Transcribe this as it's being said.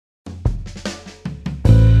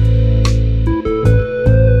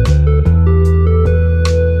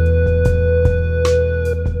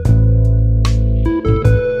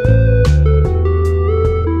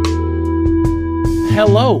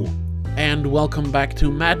welcome back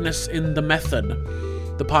to Madness in the Method,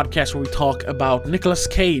 the podcast where we talk about Nicolas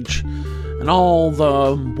Cage and all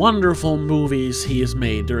the wonderful movies he has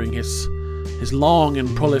made during his long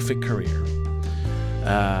and prolific career.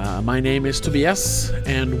 My name is Tobias,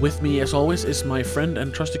 and with me, as always, is my friend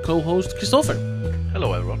and trusty co-host, Christopher.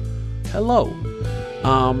 Hello, everyone. Hello.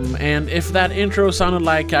 And if that intro sounded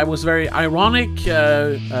like I was very ironic,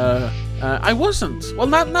 I wasn't. Well,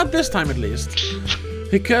 not this time at least.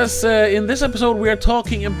 Because in this episode we are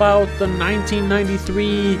talking about the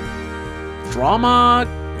 1993 drama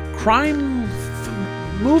crime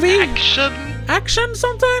movie? Action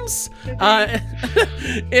sometimes?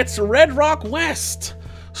 It's Red Rock West,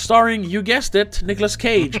 starring, you guessed it, Nicolas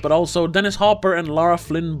Cage, but also Dennis Hopper and Lara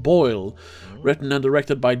Flynn Boyle. Written and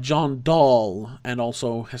directed by John Dahl, and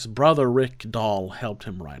also his brother Rick Dahl helped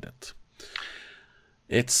him write it.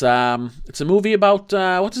 It's a movie about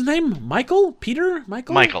what's his name? Michael? Peter?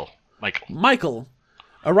 Michael. Michael,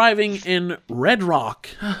 arriving in Red Rock,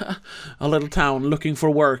 a little town, looking for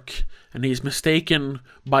work, and he's mistaken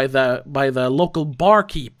by the local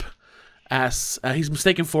barkeep as he's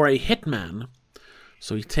mistaken for a hitman.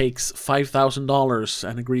 So he takes $5,000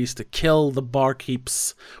 and agrees to kill the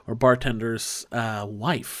barkeep's or bartender's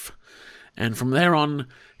wife. And from there on,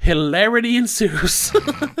 hilarity ensues.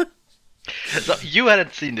 So you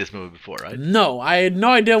hadn't seen this movie before, right? No, I had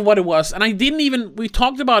no idea what it was. And we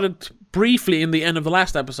talked about it briefly in the end of the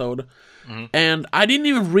last episode. Mm-hmm. And I didn't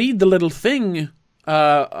even read the little thing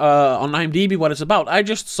on IMDb what it's about. I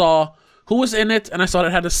just saw who was in it, and I saw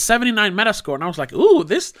it had a 79 Metascore. And I was like, ooh,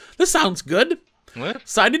 this sounds good. What?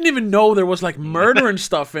 So I didn't even know there was like murder and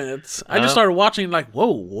stuff in it. I just started watching like, whoa,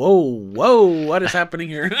 what is happening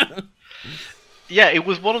here? Yeah, it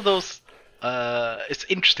was one of those. It's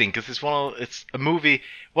interesting because it's one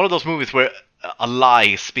of those movies where a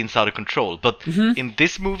lie spins out of control. But in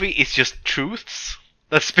this movie, it's just truths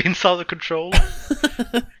that spins out of control.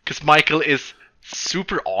 Because Michael is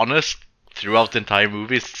super honest throughout the entire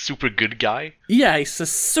movie. He's a super good guy. Yeah, he's a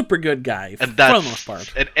super good guy and for the most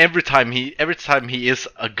part. And every time he is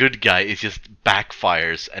a good guy, it just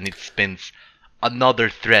backfires and it spins another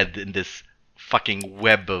thread in this fucking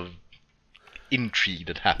web of intrigue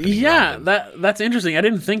that happens. Yeah, that's interesting. I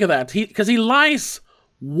didn't think of that. Because he lies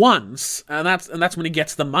once, and that's when he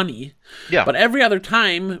gets the money. Yeah. But every other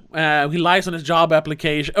time, he lies on his job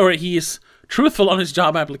application, or he's truthful on his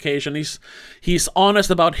job application. He's honest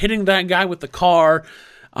about hitting that guy with the car.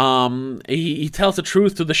 He tells the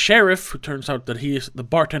truth to the sheriff, who turns out that he is the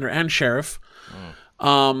bartender and sheriff.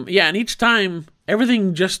 Yeah, and each time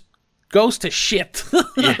everything just goes to shit.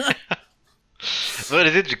 Yeah. But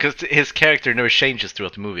it's interesting because his character never changes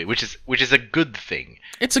throughout the movie, which is a good thing.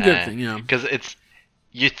 It's a good thing, yeah. Because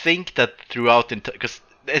you think that throughout because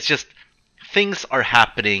it's just things are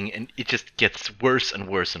happening and it just gets worse and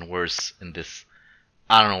worse and worse in this.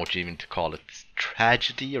 I don't know what you even to call it,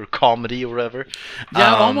 tragedy or comedy or whatever.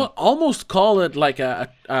 Yeah, almost call it like a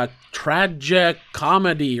tragic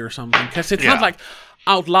comedy or something, because it's not like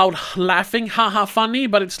out loud laughing, haha, funny,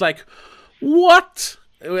 but it's like, what?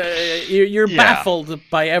 You're baffled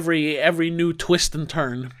by every new twist and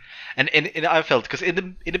turn. And I felt because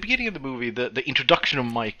in the beginning of the movie, the introduction of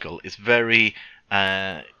Michael is very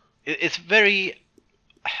it's very,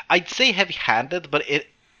 I'd say heavy-handed, but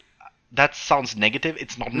that sounds negative.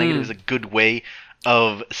 It's not negative. It's a good way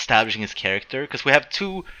of establishing his character, because we have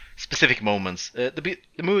two specific moments. The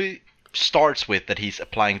movie starts with that he's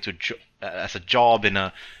applying to as a job in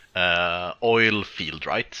a oil field,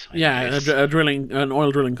 right? Yeah, an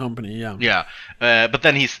oil drilling company. Yeah. Yeah, but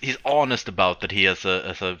then he's honest about that he has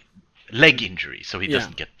a leg injury, so he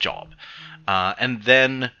doesn't get a job. And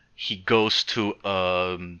then he goes to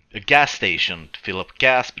a gas station to fill up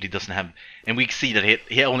gas, but he doesn't have. And we see that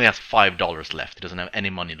he only has $5 left. He doesn't have any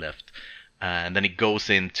money left. And then he goes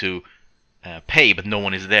in to pay, but no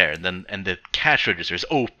one is there. And the cash register is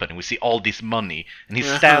open, and we see all this money, and he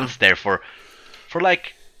stands there for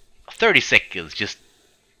like 30 seconds just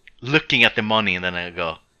looking at the money, and then I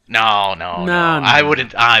go, no, I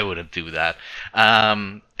wouldn't do that.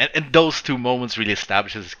 And those two moments really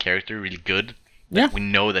establishes his character really good. Yeah, we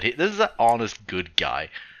know that this is an honest, good guy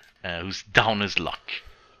who's down his luck,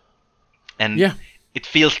 and it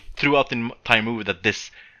feels throughout the entire movie that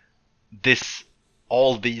this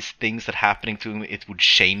all these things that happening to him, it would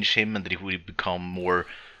change him, and that he would become more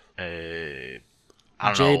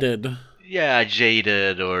jaded.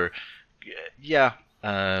 Jaded, or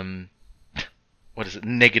what is it?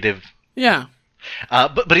 Negative. Yeah.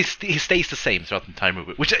 But he stays the same throughout the entire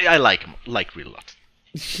movie, which I like really a lot.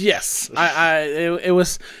 Yes, it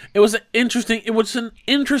was an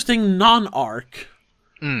interesting non-arc.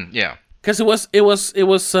 Yeah. Because if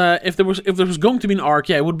there was going to be an arc,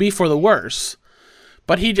 yeah, it would be for the worse.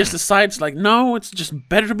 But he just decides, like, no, it's just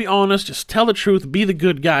better to be honest, just tell the truth, be the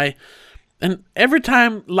good guy. And every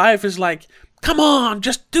time life is like, come on,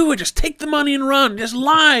 just do it, just take the money and run, just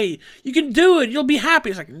lie, you can do it, you'll be happy.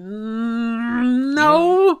 It's like,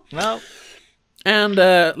 no. No. And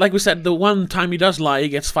like we said, the one time he does lie, he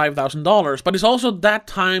gets $5,000. But it's also that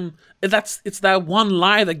time, it's that one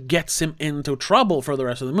lie that gets him into trouble for the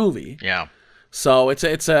rest of the movie. Yeah. So it's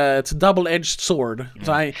a double-edged sword.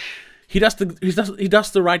 So he does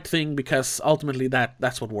the right thing because ultimately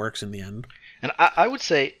that's what works in the end. And I would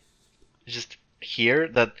say, just here,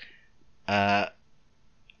 that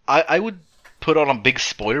I would put on a big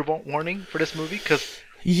spoiler warning for this movie, because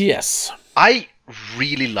yes, I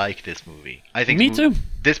really like this movie. I think me too.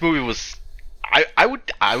 This movie was, I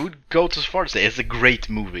would go so far to say it's a great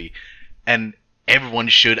movie, and everyone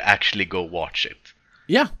should actually go watch it.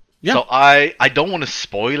 Yeah. Yeah. So I don't want to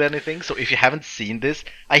spoil anything. So if you haven't seen this,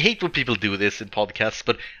 I hate when people do this in podcasts,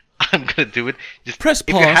 but I'm gonna do it. Just press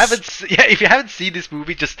pause. If you haven't seen this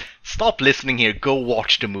movie, just stop listening here. Go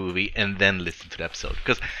watch the movie and then listen to the episode,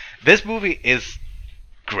 because this movie is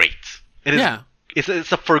great. It is. Yeah.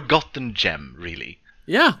 It's a forgotten gem, really.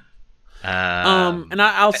 Yeah. And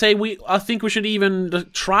I'll say I think we should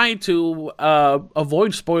even try to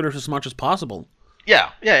avoid spoilers as much as possible.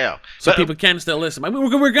 Yeah. So people can still listen. I mean,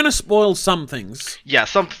 we're gonna spoil some things. Yeah,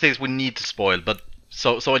 some things we need to spoil, but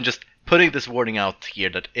so I'm just putting this warning out here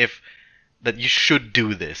that that you should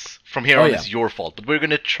do this. From here on, it's your fault, but we're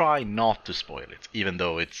gonna try not to spoil it, even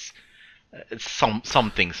though it's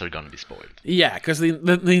some things are gonna be spoiled. Yeah, because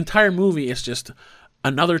the entire movie is just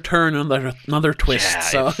another turn, another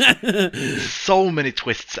twist. Yeah, so so many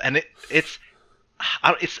twists, and it's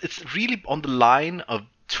really on the line of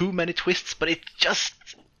too many twists, but it just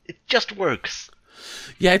works.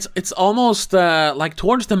 Yeah, it's almost like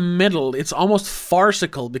towards the middle, it's almost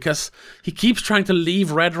farcical, because he keeps trying to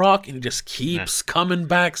leave Red Rock and he just keeps coming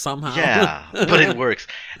back somehow. Yeah, but it works.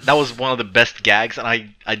 That was one of the best gags, and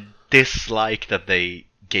I dislike that they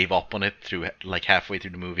gave up on it through like halfway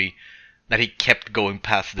through the movie. That he kept going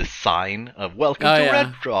past the sign of "Welcome to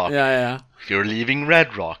Red Rock." Yeah. If you're leaving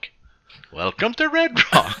Red Rock, welcome to Red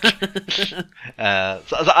Rock. So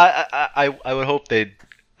I would hope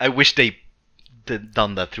I wish they'd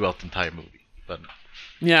done that throughout the entire movie. But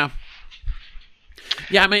yeah.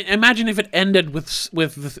 I mean, imagine if it ended with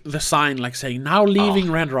the sign like saying, "Now leaving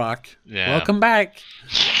Red Rock, welcome back."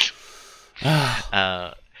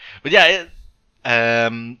 But yeah,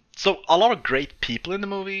 so a lot of great people in the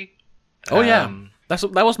movie. Oh yeah, that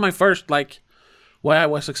was my first why I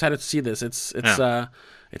was excited to see this. It's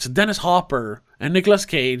Dennis Hopper and Nicolas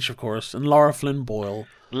Cage, of course, and Lara Flynn Boyle.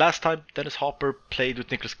 Last time Dennis Hopper played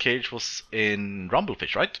with Nicolas Cage was in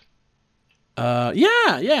Rumblefish, right?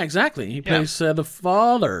 Yeah, exactly. He plays the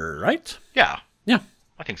father, right? Yeah, I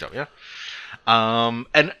think so. Yeah,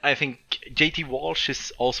 and I think J.T. Walsh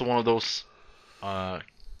is also one of those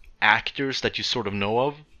actors that you sort of know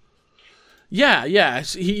of. Yeah.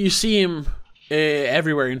 You see him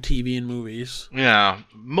everywhere in TV and movies. Yeah,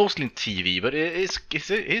 mostly in TV, but he's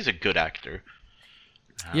a good actor.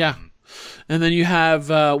 Yeah, and then you have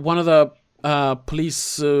one of the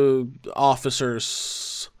police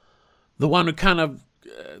officers, the one who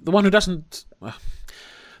doesn't,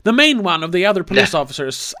 the main one of the other police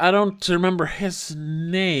officers. I don't remember his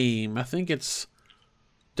name. I think it's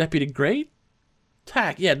Deputy Great.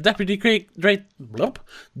 Deputy Great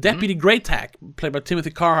Tack, played by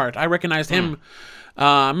Timothy Carhart. I recognized him,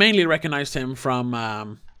 mainly recognized him from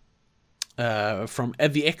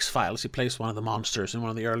The X-Files. He plays one of the monsters in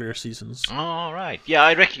one of the earlier seasons. Oh, right. Yeah,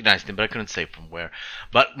 I recognized him, but I couldn't say from where.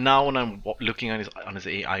 But now when I'm looking on his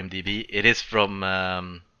IMDb, it is from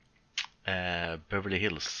Beverly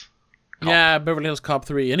Hills Cop. Yeah, Beverly Hills Cop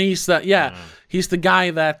 3. And he's the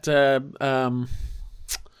guy that...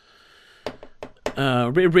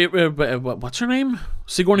 what's her name?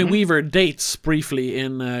 Sigourney Weaver dates briefly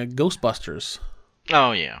in Ghostbusters.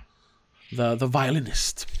 Oh yeah, the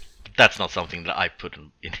violinist. That's not something that I put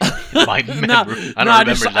in my memory.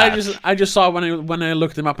 I just saw when I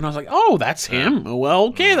looked him up, and I was like, oh, that's him. Well,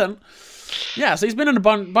 okay then. Yeah, so he's been in a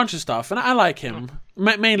bunch of stuff, and I like him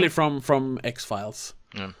mainly from X-Files.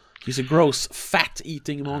 Yeah. He's a gross,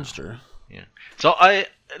 fat-eating monster. Yeah. So I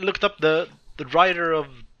looked up the writer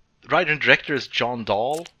and director is John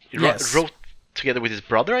Dahl. He wrote together with his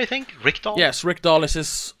brother, I think, Rick Dahl. Yes, Rick Dahl is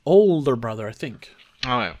his older brother, I think.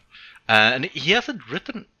 Oh yeah, and he hasn't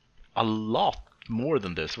written a lot more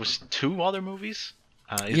than this. It was 2 other movies.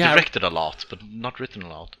 He's directed a lot, but not written a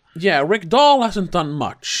lot. Yeah, Rick Dahl hasn't done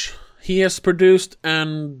much. He has produced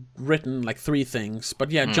and written like 3 things.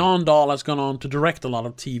 But yeah, John Dahl has gone on to direct a lot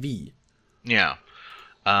of TV. Yeah.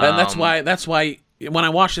 And that's why when I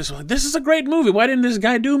watched this, I'm like, this is a great movie. Why didn't this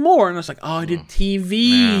guy do more? And I was like, oh, he did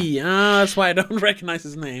TV. Yeah. That's why I don't recognize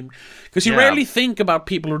his name. Because you rarely think about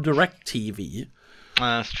people who direct TV.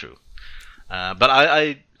 That's true. But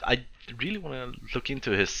I really want to look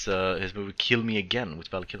into his movie Kill Me Again with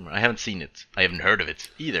Val Kilmer. I haven't seen it. I haven't heard of it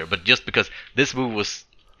either. But just because this movie was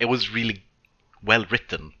really well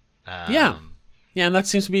written. Yeah, and that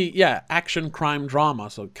seems to be action, crime, drama.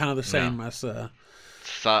 So kind of the same as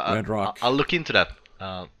Red Rock. I'll look into that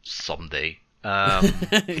someday. Yeah.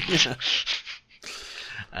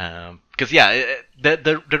 Because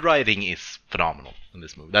the writing is phenomenal in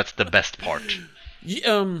this movie. That's the best part.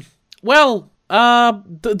 Well,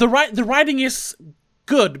 the writing is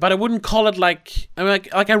good, but I wouldn't call it like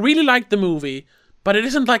I really like the movie, but it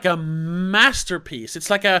isn't like a masterpiece. It's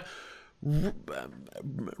like a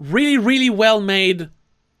really, really well made,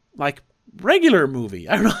 like, regular movie.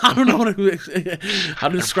 I don't know how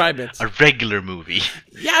to describe it. A regular movie.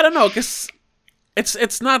 Yeah, I don't know, because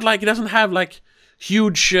it's not like it doesn't have like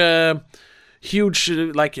huge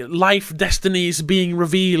like life destinies being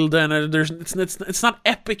revealed, and it's not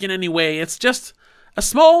epic in any way. It's just a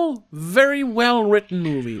small, very well written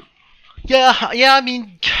movie. Yeah. I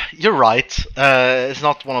mean, you're right. It's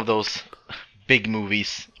not one of those big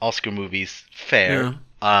movies, Oscar movies. Fair. Yeah.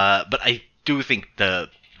 But I do think the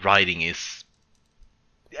writing is,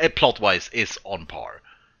 plot-wise, is on par.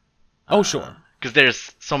 Oh, sure. Because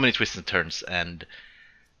there's so many twists and turns, and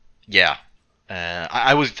yeah,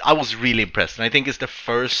 I was really impressed, and I think it's the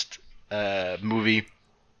first movie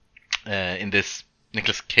in this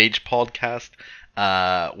Nicolas Cage podcast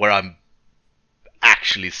where I'm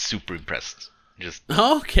actually super impressed. Just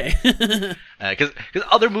okay. Because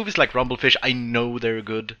other movies like Rumblefish, I know they're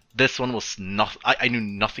good. This one was not. I knew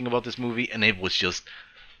nothing about this movie, and it was just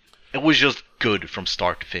good from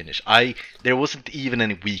start to finish. There wasn't even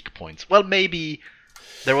any weak points. Well, maybe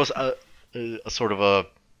there was a sort of a.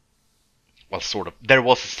 Well, sort of. There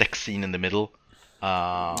was a sex scene in the middle.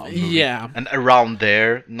 Yeah. And around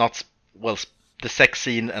there, not well. The sex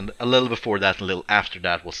scene and a little before that, and a little after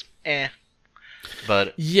that was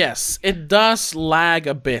But yes, it does lag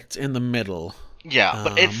a bit in the middle. Yeah,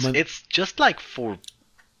 but it's just like for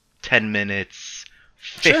 10 minutes,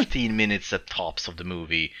 15 minutes at tops of the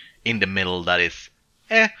movie in the middle that is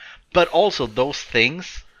But also those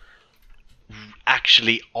things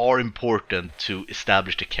actually are important to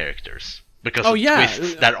establish the characters. Because of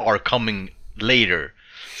twists that are coming later.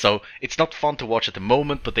 So it's not fun to watch at the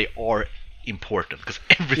moment, but they are important because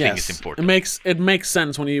everything is important. It makes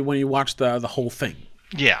sense when you watch the whole thing.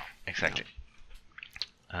 Yeah, exactly.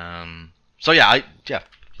 So I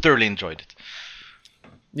thoroughly enjoyed it.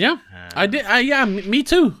 Yeah, I did. Me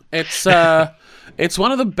too. It's it's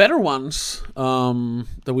one of the better ones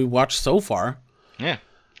that we watched so far. Yeah,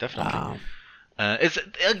 definitely.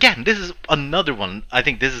 This is another one. I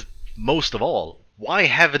think this is most of all. Why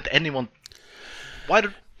haven't anyone? Why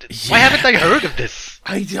haven't I heard of this?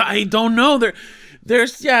 I don't know.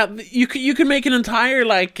 There's you can make an entire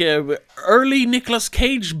like early Nicolas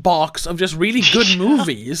Cage box of just really good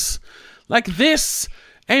movies, like this.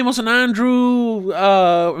 Amos and Andrew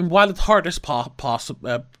and Wild at Heart is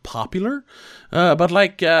popular, but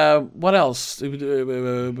like what else?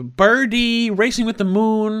 Birdie, Racing with the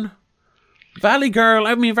Moon, Valley Girl.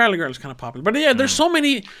 I mean, Valley Girl is kind of popular, but yeah, there's so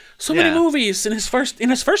many movies in his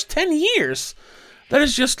first 10 years that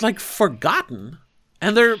is just like forgotten,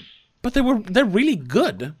 and they're really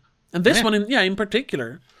good. And this one in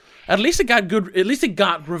particular, at least it got good. At least it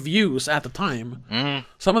got reviews at the time.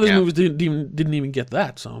 Some of these movies didn't even get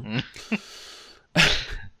that. So,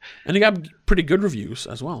 and it got pretty good reviews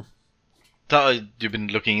as well. So you've been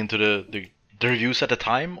looking into the reviews at the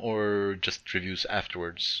time, or just reviews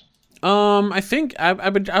afterwards? I think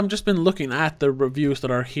I've just been looking at the reviews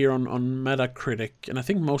that are here on Metacritic, and I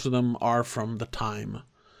think most of them are from the time.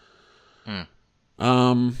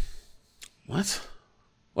 What?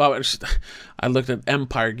 Well, I looked at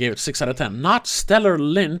Empire, gave it 6 out of 10. Not stellar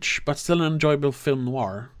Lynch, but still an enjoyable film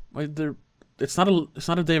noir. It's not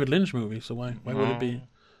a David Lynch movie, so why would it be?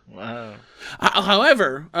 Wow.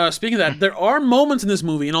 However, speaking of that, there are moments in this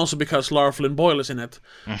movie, and also because Lara Flynn Boyle is in it,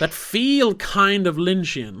 that feel kind of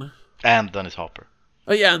Lynchian. And Dennis Hopper.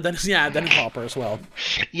 Oh yeah, and Dennis Hopper as well.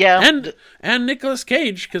 Yeah, and Nicolas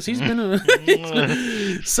Cage, because he's been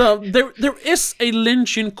so there is a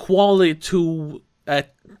Lynchian quality to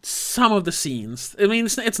some of the scenes. I mean,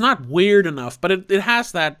 it's not weird enough, but it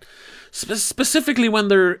has that specifically when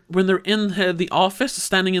they're in the office,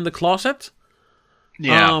 standing in the closet.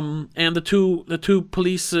 Yeah. And the two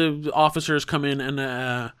police officers come in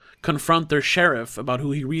and confront their sheriff about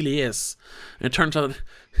who he really is. And it turns out,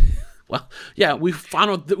 well, yeah, we find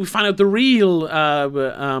out the real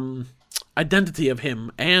identity of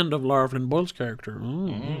him and of Lara Flynn Boyle's character.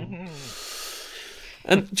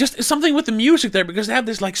 And just something with the music there, because they have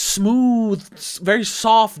this like smooth, very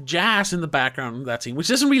soft jazz in the background of that scene, which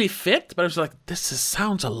doesn't really fit, but it's like,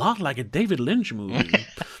 sounds a lot like a David Lynch movie.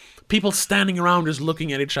 People standing around just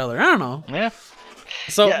looking at each other. I don't know. Yeah.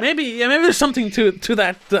 So maybe there's something to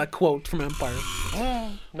that quote from Empire.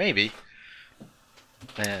 Well, maybe.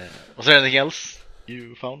 Was there anything else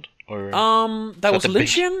you found? Or that was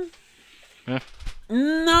Lynchian? Yeah.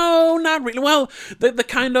 No, not really. Well, the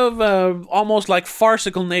kind of almost like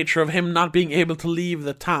farcical nature of him not being able to leave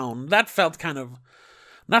the town, that felt kind of,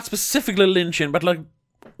 not specifically Lynchian, but like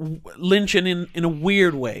Lynchian in a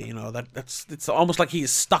weird way, you know, it's almost like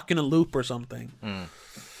he's stuck in a loop or something. And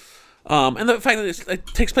the fact that it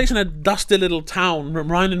takes place in a dusty little town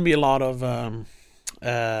reminded me a lot of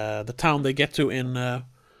the town they get to in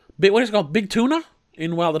what is it called, Big Tuna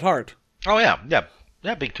in Wild at Heart. Oh yeah,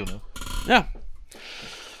 Big Tuna. Yeah.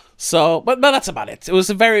 So, but that's about it. It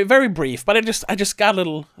was a very, very brief, but I just got a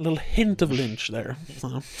little hint of Lynch there.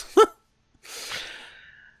 So.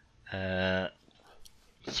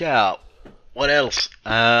 Yeah. What else?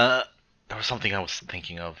 There was something I was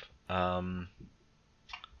thinking of. Oh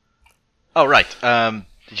right.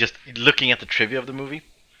 Just looking at the trivia of the movie.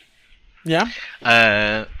 Yeah.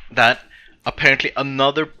 That apparently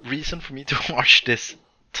another reason for me to watch this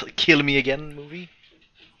Kill Me Again movie.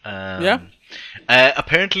 Yeah.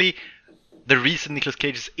 Apparently, the reason Nicolas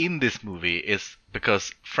Cage is in this movie is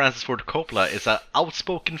because Francis Ford Coppola is an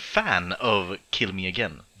outspoken fan of Kill Me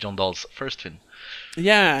Again, John Dahl's first film.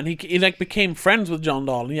 Yeah, and he like became friends with John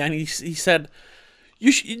Dahl. Yeah, and he said,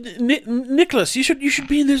 Nicholas, you should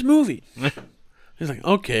be in this movie. He's like,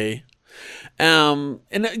 okay. And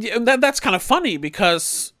that's kind of funny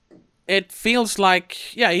because it feels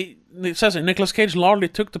like, yeah, it says it, Nicolas Cage largely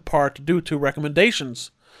took the part due to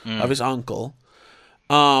recommendations of his uncle.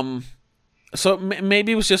 So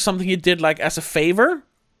maybe it was just something he did like as a favor,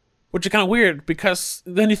 which is kind of weird because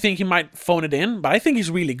then you think he might phone it in, but I think he's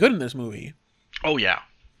really good in this movie. Oh yeah.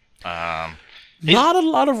 Not a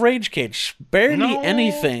lot of Rage Cage, barely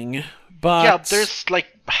anything. But yeah, there's like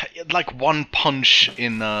one punch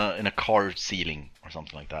in a car ceiling or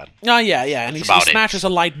something like that. Oh yeah, and he smashes a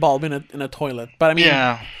light bulb in a toilet. But I mean,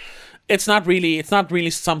 yeah. It's not really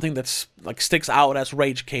something that's like sticks out as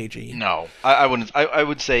Rage Cagey. No, I wouldn't. I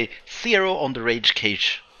would say 0 on the Rage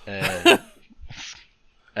Cage. On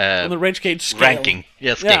the Rage Cage scale. Ranking,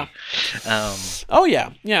 yes. Yeah. Oh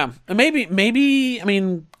yeah. And maybe I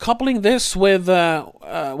mean, coupling this with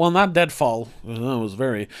well, not Deadfall. That was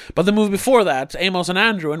but the movie before that, Amos and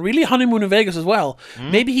Andrew, and really Honeymoon in Vegas as well.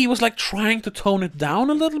 Maybe he was like trying to tone it down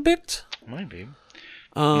a little bit. Maybe.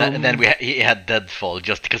 And then he had Deadfall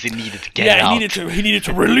just because he needed to get it out. He needed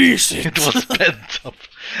to release it. It was pent up.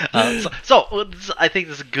 So I think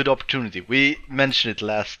this is a good opportunity. We mentioned it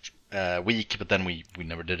last week, but then we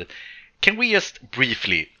never did it. Can we just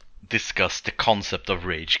briefly discuss the concept of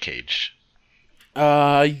Rage Cage?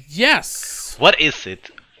 Yes. What is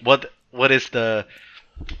it? What is the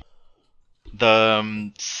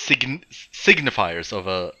signifiers of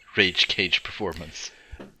a Rage Cage performance?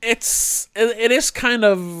 It is kind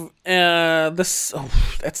of this. Oh,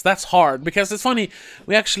 that's hard because it's funny.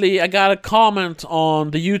 I got a comment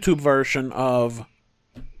on the YouTube version of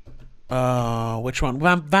which one?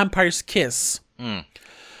 Vampire's Kiss. And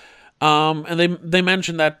they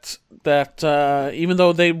mentioned that even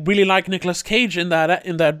though they really like Nicolas Cage in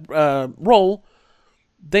that role,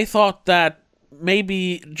 they thought that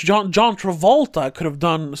maybe John Travolta could have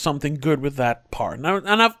done something good with that part.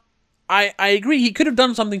 And I agree, he could have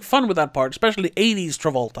done something fun with that part, especially 80s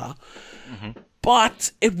Travolta.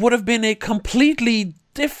 But it would have been a completely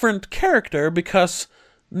different character because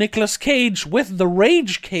Nicolas Cage, with the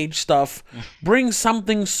Rage Cage stuff, brings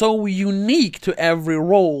something so unique to every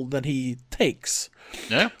role that he takes.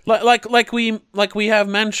 Yeah. Like we have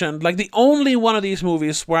mentioned, like the only one of these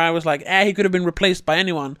movies where I was like, he could have been replaced by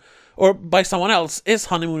anyone or by someone else is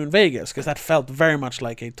Honeymoon in Vegas, because that felt very much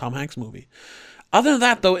like a Tom Hanks movie. Other than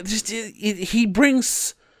that, though, he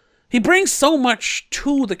brings so much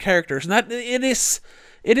to the characters, and that it is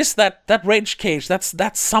that Rage Cage.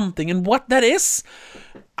 That's something, and what that is,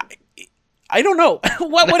 I don't know.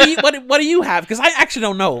 what do you have? Because I actually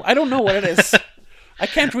don't know. I don't know what it is. I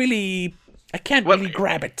can't really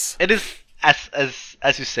grab it. It is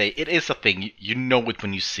as you say. It is a thing. You know it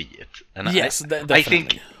when you see if I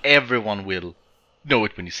think everyone will know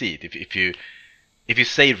it when you see it. if you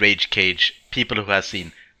say Rage Cage, people who have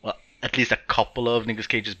seen at least a couple of Nicolas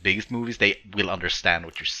Cage's biggest movies, they will understand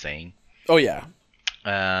what you're saying. Oh yeah.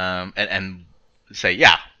 And say,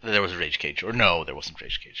 yeah, there was a Rage Cage, or no, there wasn't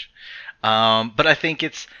Rage Cage. But I think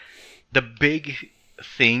it's the big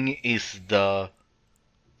thing is the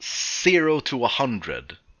 0 to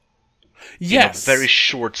 100. Yes. In a very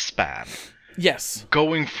short span. Yes.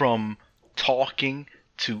 Going from talking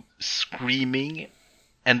to screaming,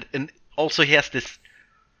 and also he has this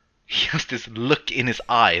look in his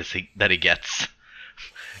eyes that he gets.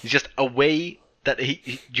 It's just a way that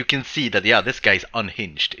you can see that this guy's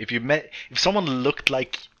unhinged. If someone looked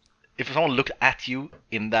at you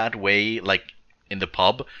in that way, like in the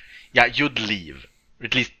pub, you'd leave, or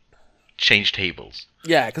at least change tables.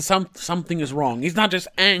 Yeah, because something is wrong. He's not just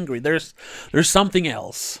angry. There's something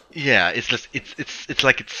else. Yeah, it's just it's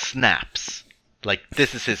like it snaps. Like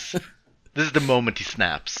this is the moment he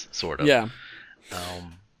snaps, sort of. Yeah.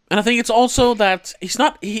 And I think it's also that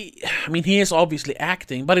he is obviously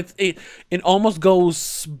acting, but it almost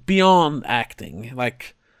goes beyond acting.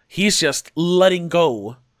 Like he's just letting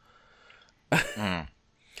go.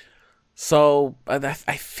 So I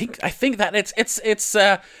think that it's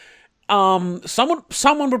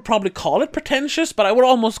someone would probably call it pretentious, but I would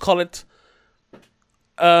almost call it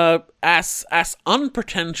as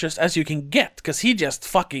unpretentious as you can get, because he just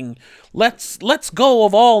fucking lets go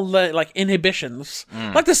of all the like inhibitions,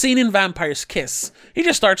 like the scene in Vampire's Kiss. He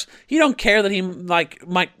just starts. He don't care that he like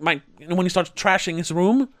might when he starts trashing his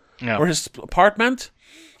room or his apartment.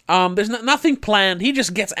 There's nothing planned. He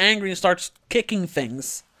just gets angry and starts kicking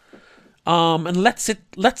things, and lets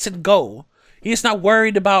it go. He's not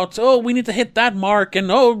worried about, we need to hit that mark, and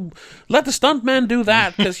let the stuntman do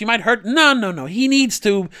that because you might hurt. No. He needs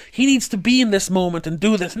to be in this moment and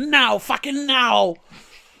do this now, fucking now.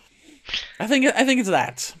 I think it's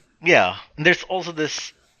that. Yeah, and there's also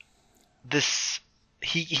this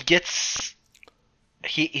he's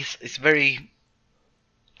very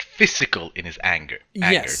physical in his anger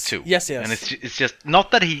too. Yes. And it's just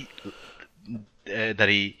not that he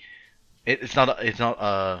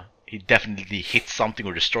definitely hits something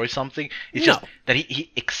or destroys something. It's just that he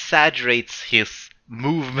exaggerates his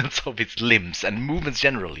movements of his limbs and movements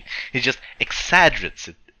generally. He just exaggerates.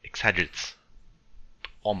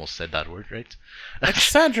 Almost said that word, right?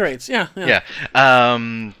 Exaggerates, yeah. A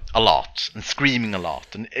lot, and screaming a lot.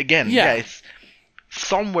 And again, it's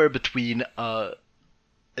somewhere between a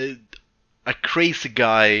crazy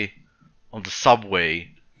guy on the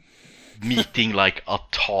subway meeting like a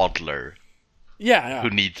toddler. Yeah.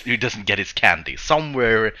 Who doesn't get his candy.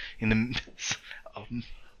 Somewhere in the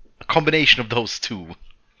a combination of those two.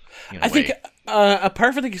 I think a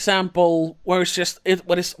perfect example where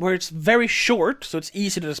it's very short, so it's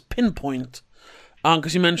easy to just pinpoint.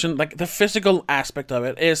 Because you mentioned like the physical aspect of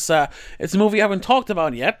it is it's a movie I haven't talked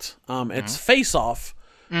about yet. It's Face Off.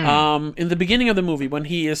 In the beginning of the movie, when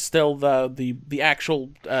he is still the actual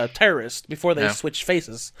terrorist before they switch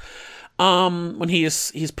faces. When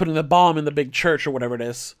he's putting the bomb in the big church or whatever it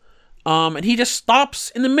is. And he just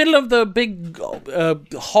stops in the middle of the big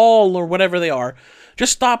hall or whatever they are.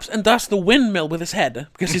 Just stops and does the windmill with his head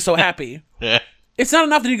because he's so happy. Yeah. It's not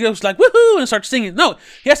enough that he goes like, woohoo, and starts singing. No,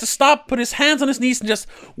 he has to stop, put his hands on his knees, and just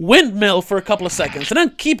windmill for a couple of seconds, and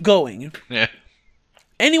then keep going. Yeah.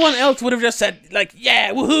 Anyone else would have just said, like,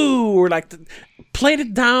 yeah, woohoo, or like, played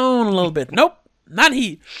it down a little bit. Nope, not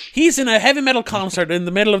he. He's in a heavy metal concert in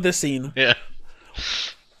the middle of this scene. Yeah.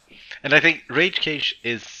 And I think Rage Cage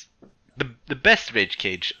is... The best Rage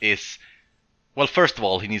Cage is... Well, first of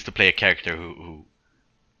all, he needs to play a character who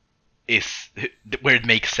where it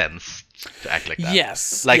makes sense to act like that.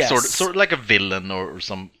 Yes. Like yes. sort of like a villain or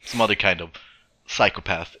some other kind of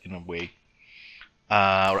psychopath in a way.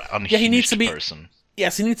 Or unhinged he needs to be, person.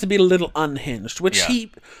 Yes, he needs to be a little unhinged, which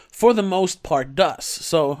he, for the most part, does.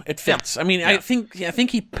 So it fits. I mean, I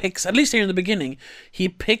think he picks, at least here in the beginning, he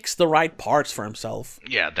picks the right parts for himself.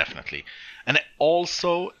 Yeah, definitely. And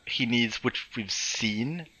also, he needs, which we've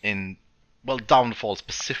seen in, well, Downfall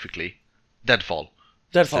specifically, Deadfall,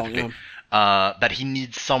 yeah. That he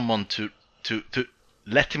needs someone to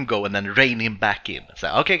let him go and then rein him back in. Say,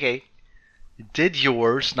 okay, you did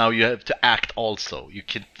yours, now you have to act also. You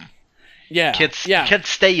can't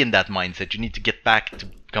stay in that mindset. You need to get back to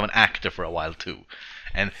become an actor for a while too,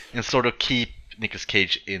 and sort of keep Nicolas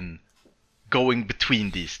Cage in going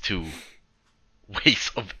between these two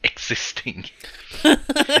ways of existing.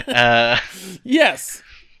 Yes.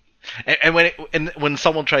 And when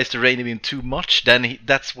someone tries to rein him in too much, then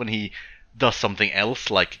that's when he does something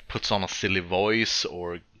else, like puts on a silly voice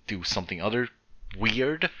or do something other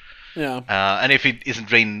weird. Yeah. And if it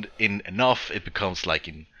isn't reined in enough, it becomes like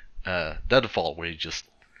in Deadfall, where he just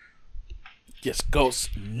goes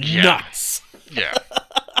nuts. Yeah.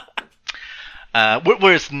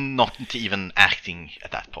 Where it's not even acting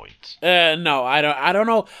at that point. No, I don't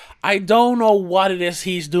know. I don't know what it is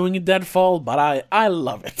he's doing in Deadfall, but I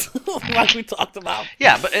love it. Like we talked about.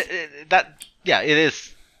 Yeah, but it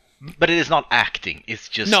is. But it is not acting. It's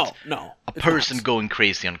just no, a person going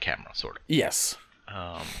crazy on camera, sort of. Yes.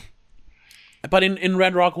 But in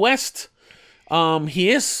Red Rock West,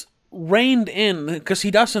 he is reined in because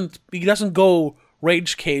he doesn't go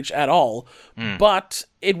rage cage at all, but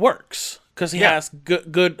it works. Because he has a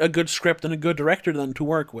good script and a good director then to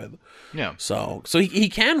work with. Yeah. So he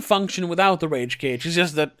can function without the rage cage. It's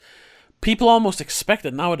just that people almost expect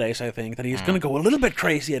it nowadays, I think, that he's going to go a little bit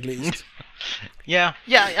crazy at least. Yeah.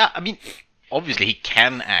 I mean, obviously he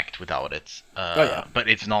can act without it. But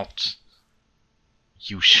it's not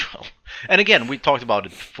usual. And again, we talked about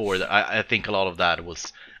it before. That I think a lot of that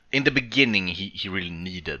was... In the beginning, he really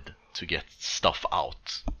needed to get stuff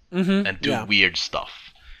out. And do weird stuff.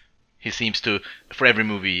 He seems to, for every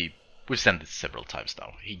movie, we've said this several times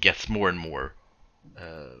now, he gets more and more...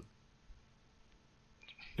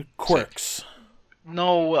 quirks.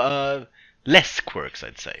 Less quirks,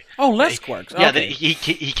 I'd say. Oh, less quirks. Yeah, okay. he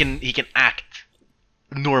can act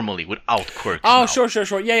normally without quirks. Oh, now.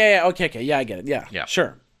 sure. Yeah. Okay. Yeah, I get it. Yeah.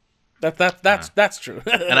 Sure. That's true.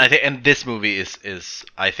 and this movie is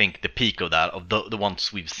I think the peak of that, of the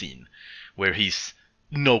ones we've seen, where he's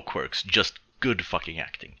no quirks, just good fucking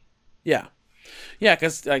acting. Yeah,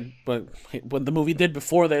 because but what the movie did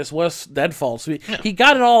before this was Deadfall, so he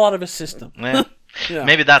got it all out of his system. Yeah.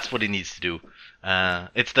 Maybe that's what he needs to do.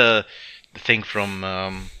 It's the thing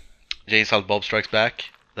from Jay Silent Bob Strikes Back.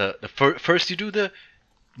 First you do the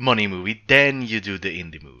money movie, then you do the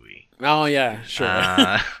indie movie. Oh yeah,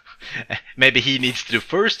 sure. Maybe he needs to do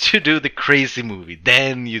first you do the crazy movie,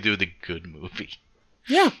 then you do the good movie.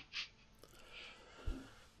 Yeah.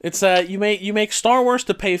 It's you make Star Wars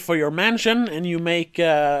to pay for your mansion, and you make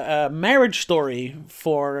a Marriage Story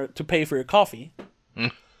to pay for your coffee.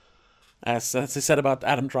 As they said about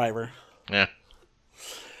Adam Driver. Yeah.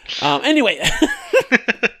 Anyway.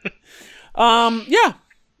 Yeah.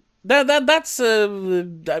 That's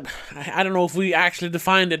I don't know if we actually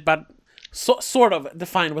defined it, but sort of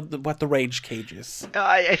defined what the rage cage is.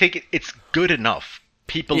 I think it's good enough.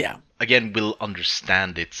 People, again, will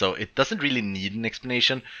understand it, so it doesn't really need an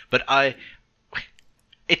explanation. But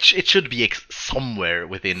it should be somewhere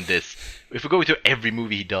within this. If we go into every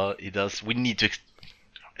movie he does, we need to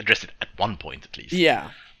address it at one point at least. Yeah,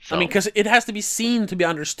 so. I mean, because it has to be seen to be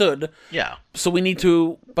understood. Yeah. So we need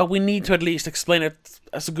to at least explain it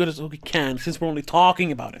as good as we can, since we're only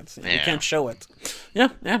talking about it. We can't show it. Yeah,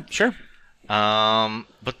 sure.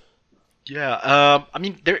 But yeah, I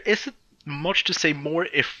mean, there isn't much to say more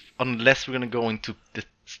unless we're gonna go into the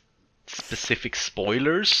specific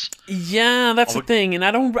spoilers. Yeah, that's the thing, and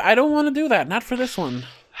I don't want to do that. Not for this one.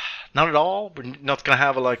 Not at all. We're not gonna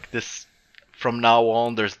have this. From now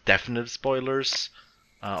on, there's definite spoilers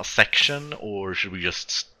section, or should we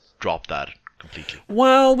just drop that completely?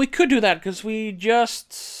 Well, we could do that because we're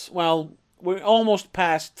almost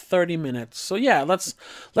past 30 minutes. So yeah, let's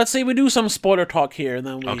say we do some spoiler talk here, and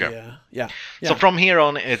then we yeah. So from here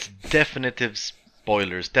on, it's definite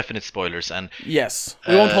spoilers, and yes,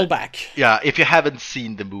 we won't hold back. Yeah, if you haven't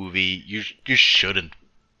seen the movie, you shouldn't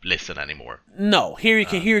listen anymore. No, here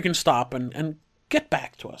you can stop and get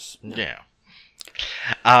back to us. Yeah.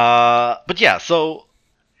 But yeah, so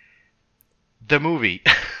the movie.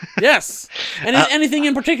 Yes. And anything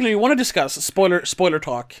in particular you want to discuss? Spoiler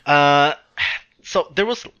talk. So there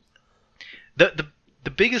was the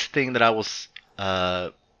biggest thing that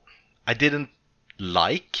I didn't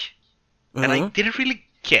like, and I didn't really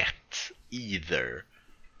get either.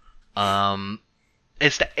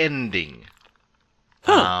 Is the ending.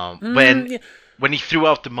 When he threw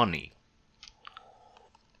out the money.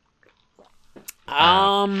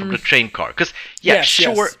 From the train car, because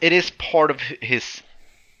it is part of his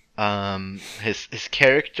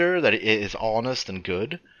character that it is honest and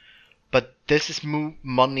good, but this is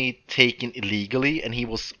money taken illegally, and he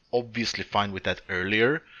was obviously fine with that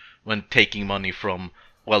earlier when taking money from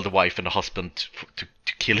the wife and the husband to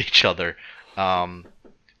kill each other, and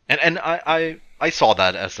I saw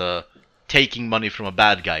that as taking money from a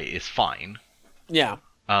bad guy is fine. Yeah.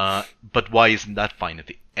 But why isn't that fine at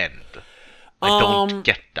the end? I don't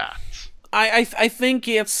get that. I think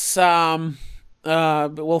it's well,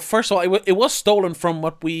 first of all, it was stolen from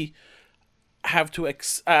what we have to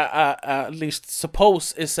at least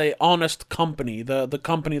suppose is a honest company, the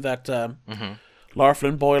company that Lara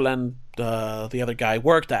Flynn Boyle and the other guy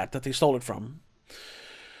worked at, that they stole it from.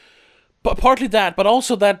 But partly that, but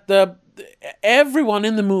also that everyone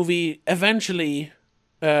in the movie eventually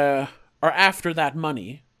are after that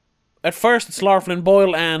money. At first, it's Lara Flynn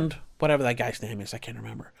Boyle and whatever that guy's name is. I can't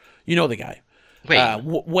remember. You know the guy. Wayne.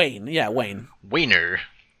 Wayne. Yeah, Wayne. Wayner.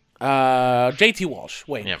 J.T. Walsh.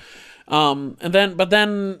 Wayne. Yeah. But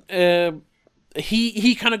then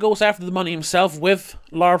he kind of goes after the money himself with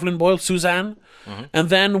Lara Flynn Boyle, Suzanne. Mm-hmm. And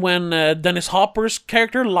then when Dennis Hopper's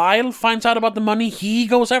character Lyle finds out about the money, he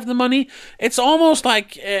goes after the money. It's almost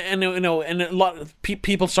like and a lot of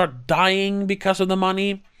people start dying because of the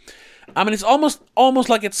money. I mean, it's almost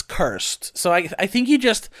like it's cursed. So I think he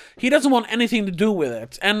doesn't want anything to do with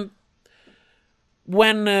it. And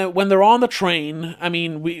when they're on the train, I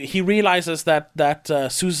mean, he realizes that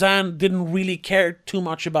Suzanne didn't really care too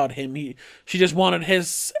much about him. She just wanted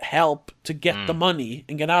his help to get the money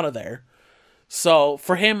and get out of there. So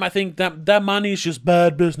for him, I think that money is just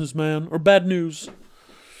bad business, man, or bad news.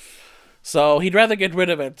 So he'd rather get rid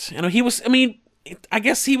of it. I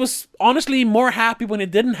guess he was honestly more happy when he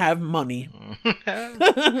didn't have money.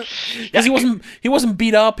 Because he wasn't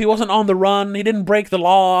beat up, he wasn't on the run, he didn't break the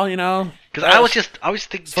law, you know. Because I was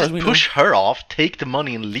thinking, just push her off, take the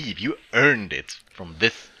money and leave. You earned it from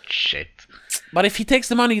this shit. But if he takes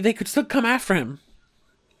the money, they could still come after him.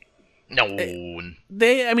 No.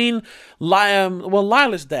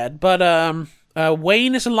 Lyle is dead, but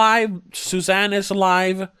Wayne is alive, Suzanne is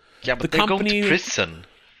alive. Yeah, but they're going to prison.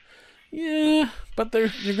 Yeah, but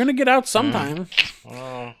they're going to get out sometime.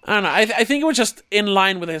 I don't know. I think it was just in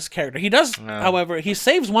line with his character. He does, however, he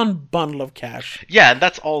saves one bundle of cash. Yeah, and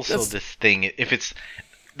that's also this thing.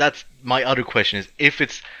 That's my other question is, if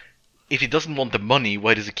he doesn't want the money,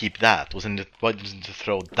 why does he keep that? Why doesn't he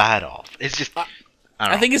throw that off? It's just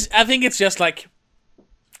I think it's just like,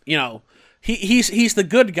 you know, he's the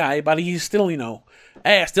good guy, but he's still, you know,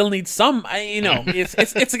 hey, I still need some, you know. It's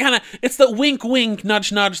a kind of, it's the wink wink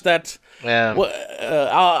nudge nudge that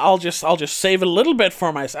I'll just save a little bit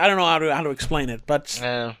for myself. I don't know how to explain it, but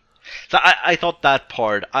so I thought that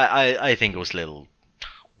part I think it was a little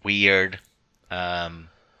weird.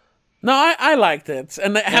 No, I liked it,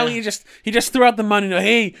 and how he just threw out the money. You know,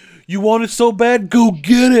 hey, you want it so bad, go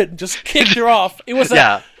get it. Just kicked her off. It was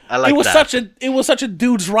I like that. It was such a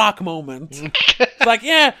dude's rock moment. Like,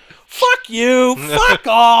 yeah, fuck you, fuck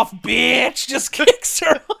off, bitch. Just kicks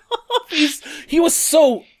her off. He was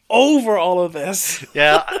so over all of this.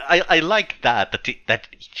 Yeah, I like that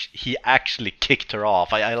he actually kicked her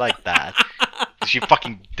off. I like that. She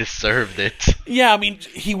fucking deserved it. Yeah, I mean,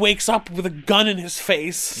 he wakes up with a gun in his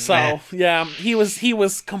face. So, yeah, he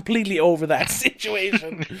was completely over that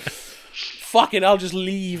situation. Fuck it, I'll just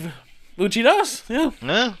leave. Which he does, yeah.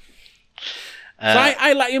 Yeah. So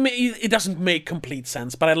I like. I mean, it doesn't make complete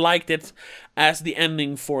sense, but I liked it as the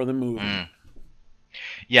ending for the movie.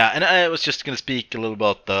 Yeah, and I was just gonna speak a little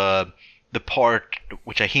about the part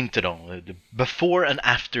which I hinted on, the before and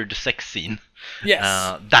after the sex scene. Yes.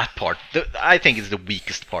 That part, I think, is the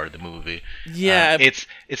weakest part of the movie. Yeah. It's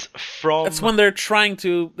from. It's when they're trying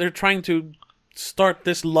to start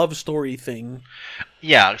this love story thing.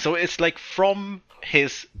 Yeah, so it's like from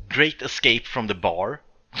his great escape from the bar.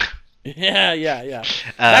 Yeah.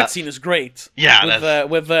 That scene is great. Yeah,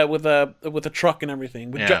 with the truck and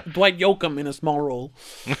everything. With Dwight Yoakam in a small role.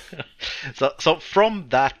 So from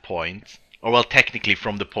that point, or well, technically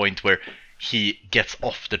from the point where he gets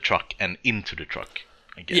off the truck and into the truck,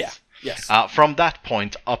 I guess. Yeah. Yes. From that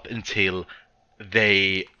point up until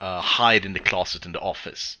they hide in the closet in the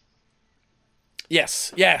office.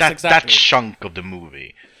 Yes, exactly. That chunk of the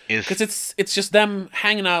movie is because it's just them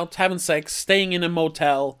hanging out, having sex, staying in a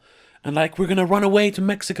motel, and like, we're gonna run away to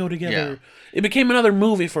Mexico together. Yeah. It became another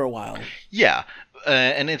movie for a while. Yeah,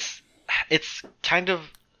 and it's kind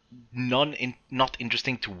of not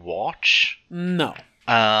interesting to watch. No.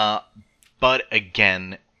 But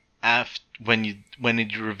again, when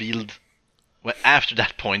it revealed, after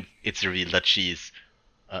that point, it's revealed that she's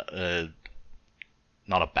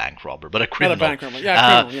not a bank robber, but a criminal. Not a bank robber.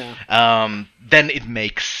 Yeah, criminal. Yeah. Then it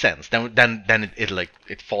makes sense. Then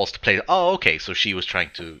it falls to play. Oh, okay. So she was trying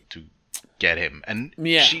to get him, and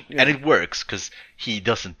and it works because he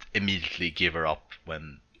doesn't immediately give her up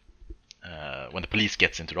when the police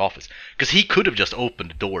gets into the office. Because he could have just opened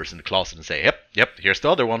the doors in the closet and say, "Yep, here's the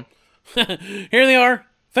other one. Here they are.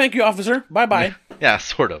 Thank you, officer. Bye." Yeah,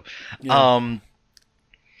 sort of. Yeah.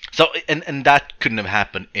 So and that couldn't have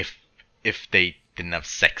happened if they didn't have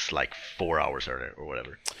sex like 4 hours earlier or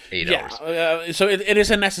whatever, 8 hours. So it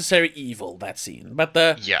is a necessary evil, that scene. But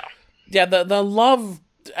the the love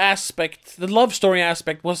aspect, the love story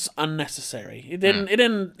aspect, was unnecessary.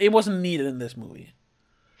 It wasn't needed in this movie.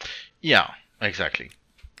 Yeah, exactly.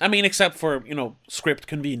 I mean, except for script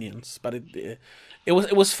convenience, but it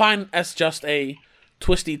was fine as just a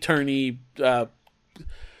twisty turny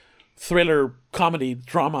thriller comedy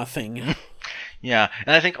drama thing. Yeah,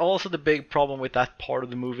 and I think also the big problem with that part of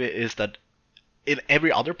the movie is that in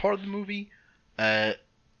every other part of the movie,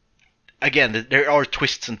 again, there are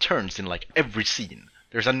twists and turns in like every scene.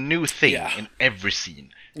 There's a new thing in every scene,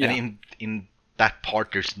 and in that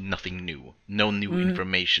part, there's nothing new. No new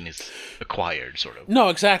information is acquired, sort of. No,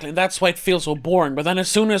 exactly. And that's why it feels so boring. But then as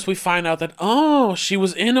soon as we find out that, she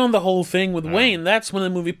was in on the whole thing with Wayne, that's when the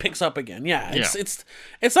movie picks up again.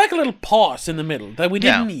 It's like a little pause in the middle that we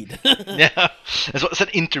didn't need. Yeah. It's an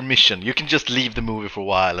intermission. You can just leave the movie for a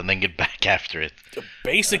while and then get back after it.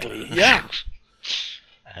 Basically, yeah.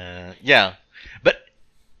 Yeah. But,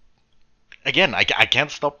 again, I can't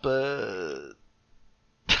stop...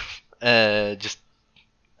 just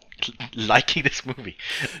liking this movie.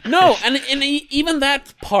 No, and even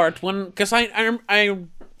that part, because I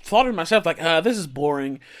thought to myself like, this is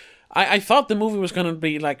boring. I thought the movie was gonna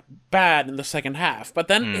be like bad in the second half, but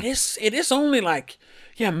then it is only like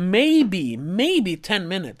maybe 10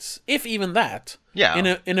 minutes, if even that.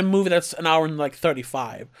 Yeah. In a movie that's an hour and like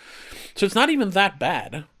 35, so it's not even that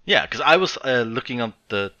bad. Yeah, because I was looking at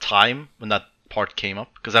the time when that part came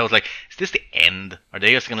up, because I was like, is this the end? Are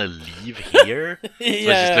they just gonna leave here? So I was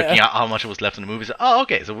just looking at how much was left in the movie. So,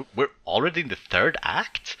 okay, so we're already in the third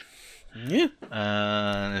act. Yeah.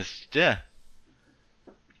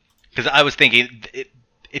 Because I was thinking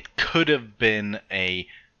it could have been a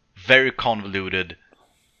very convoluted.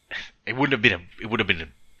 It would have been a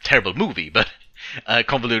terrible movie, but a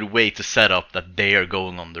convoluted way to set up that they are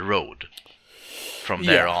going on the road. From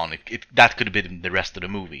there on, that could have been the rest of the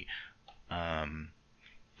movie. So I'm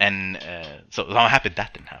happy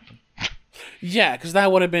that didn't happen. Yeah, because it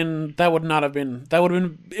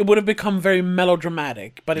would have become very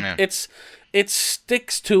melodramatic. But it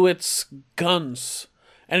sticks to its guns,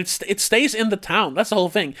 and it stays in the town. That's the whole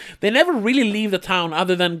thing. They never really leave the town,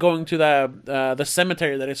 other than going to the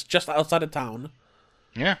cemetery that is just outside of town.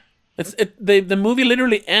 Yeah, the movie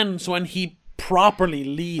literally ends when he properly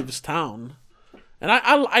leaves town, and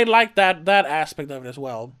I like that aspect of it as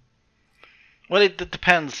well. Well, it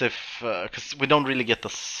depends if... because we don't really get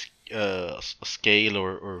a scale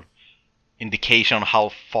or indication on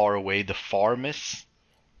how far away the farm is.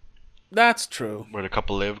 That's true. Where the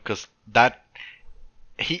couple live, because that...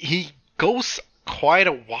 He goes quite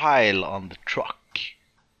a while on the truck.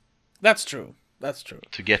 That's true.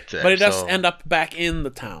 To get there. But it does end up back in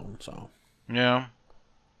the town, so... Yeah.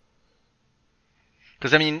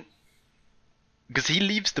 Because, I mean... Because he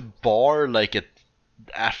leaves the bar, like, at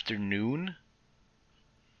afternoon...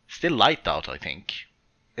 Still light out, I think.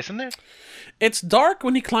 Isn't there? It's dark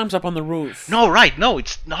when he climbs up on the roof. No, right.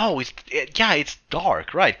 It's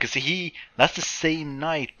dark, right? Because that's the same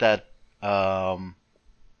night that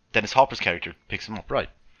Dennis Hopper's character picks him up, right?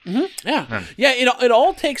 Mm-hmm. Yeah. Yeah, it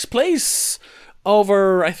all takes place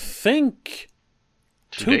over, I think,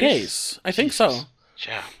 2 days. I think so.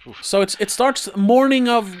 Yeah. Oof. So it starts morning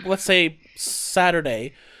of, let's say,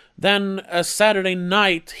 Saturday. Then Saturday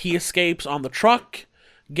night, he escapes on the truck.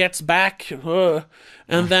 Gets back,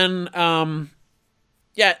 and then and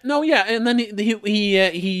then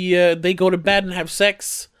they go to bed and have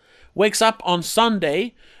sex. Wakes up on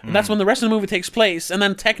Sunday, and that's when the rest of the movie takes place. And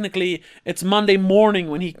then technically, it's Monday morning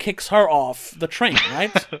when he kicks her off the train,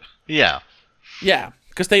 right? Yeah,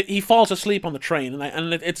 because he falls asleep on the train,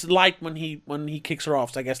 and it's light when he kicks her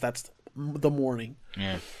off. So I guess that's the morning.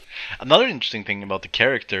 Yeah. Another interesting thing about the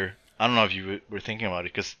character, I don't know if you were thinking about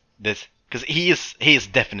it, because he is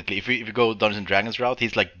definitely, if you go Dungeons and Dragons route,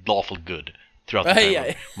 he's like lawful good throughout the time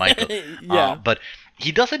of Michael. Yeah. But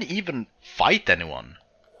he doesn't even fight anyone.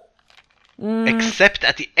 Except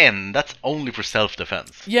at the end. That's only for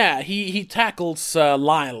self-defense. Yeah, he tackles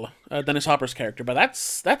Lyle, Dennis Hopper's character, but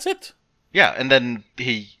that's it. Yeah, and then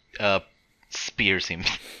he spears him.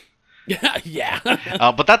 Yeah.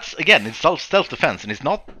 But that's, again, it's self-defense, and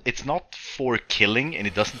it's not for killing, and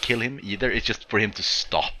it doesn't kill him either. It's just for him to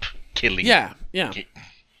stop killing. Yeah.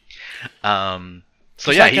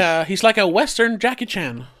 He's like a Western Jackie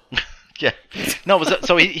Chan. Yeah. No,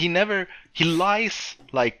 so he lies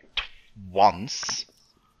like once.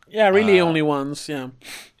 Yeah, really only once, yeah.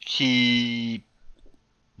 He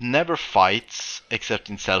never fights except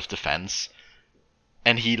in self-defense.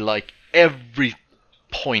 And he, like, every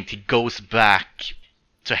point he goes back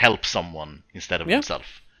to help someone instead of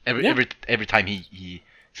himself. Every time he's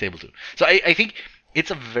able to. So I think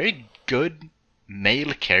it's a very good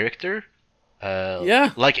male character.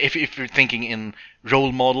 Yeah. Like if you're thinking in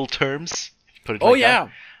role model terms, put it Oh, like yeah.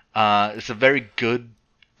 that. It's a very good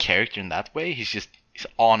character in that way. He's an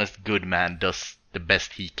honest, good man, does the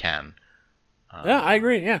best he can. Yeah, I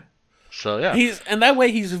agree. Yeah. So yeah, And that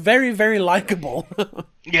way he's very, very likable.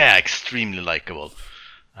 yeah, extremely likable.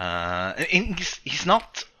 And he's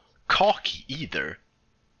not cocky either.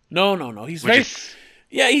 No. He's Which very. is,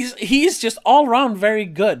 Yeah, he's just all around very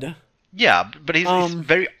good. yeah, but he's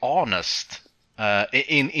very honest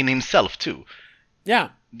in himself too. Yeah.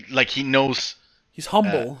 Like he knows. He's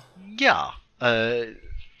humble. Yeah. And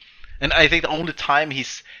I think the only time he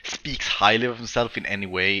speaks highly of himself in any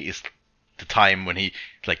way is the time when he's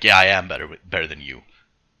like, "Yeah, I am better than you."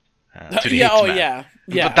 To the yeah. Oh, hitman. yeah.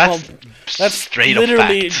 Yeah. But that's straight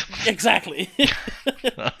literally up fact. exactly.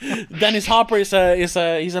 Dennis Hopper he's a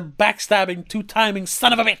backstabbing, two-timing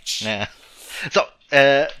son of a bitch. Yeah. So,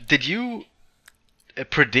 did you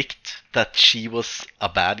predict that she was a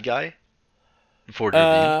bad guy before the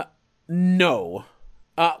reveal? No.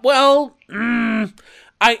 Well,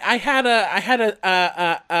 I had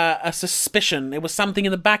a suspicion. It was something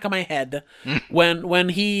in the back of my head when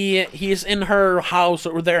he's in her house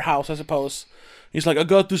or their house, I suppose. He's like, "I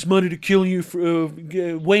got this money to kill you.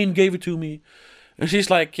 Wayne gave it to me," and she's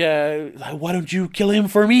like, "Why don't you kill him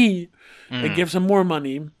for me?" It gives him more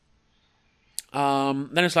money. Then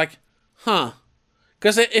it's like, huh?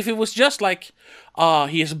 Because if it was just like,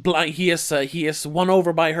 he is won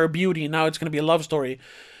over by her beauty, and now it's going to be a love story.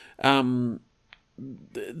 Then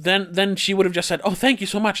she would have just said, "Oh, thank you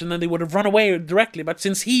so much," and then they would have run away directly. But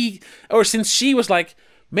since she was like,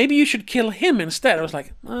 "Maybe you should kill him instead," I was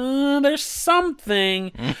like, "There's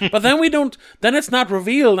something." But then we don't. Then it's not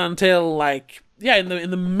revealed until like, yeah, in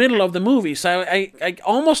the middle of the movie. So I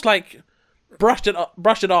almost like brushed it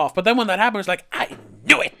off. But then when that happened, it's like, I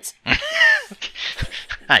knew it.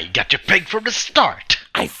 I got you pegged from the start.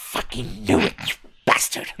 I fucking knew it, you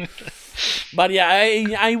bastard. But yeah,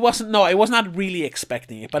 I was not really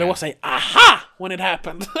expecting it, but it was a aha when it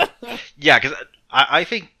happened. Yeah, because I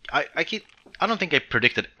think I don't think I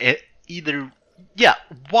predicted either. Yeah,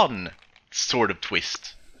 one sort of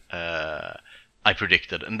twist I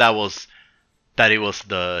predicted, and that was that it was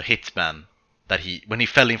the hitman that when he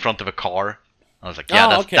fell in front of a car. I was like,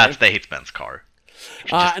 yeah, that's the hitman's car.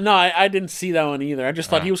 No, I didn't see that one either. I just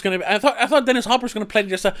thought he was gonna. I thought Dennis Hopper was gonna play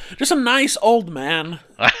just a nice old man.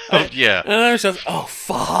 Yeah. And I was just, oh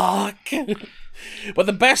fuck. But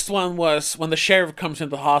the best one was when the sheriff comes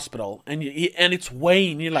into the hospital and it's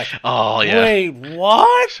Wayne. You're like, oh yeah. Wait,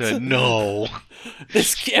 what? No,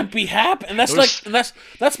 this can't be happening.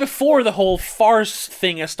 That's before the whole farce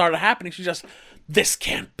thing has started happening. She's just, this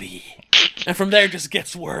can't be. And from there, it just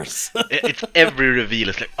gets worse. It's every reveal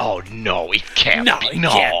is like, oh no, it can't be.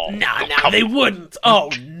 No, they wouldn't.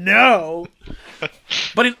 Oh no.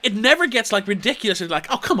 But it never gets like ridiculous. It's like,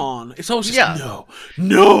 oh come on. It's always just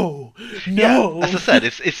no. Yeah, as I said,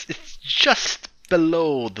 it's just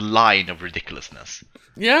below the line of ridiculousness.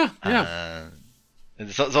 Yeah.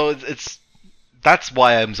 So it's that's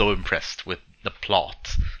why I'm so impressed with the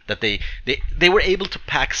plot that they were able to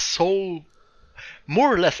pack so.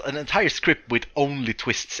 More or less an entire script with only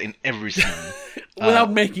twists in every scene.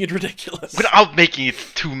 Without making it ridiculous. Without making it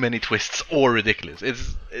too many twists or ridiculous.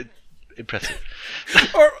 It's impressive.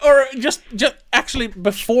 or just actually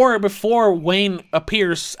before Wayne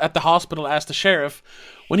appears at the hospital as the sheriff,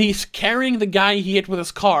 when he's carrying the guy he hit with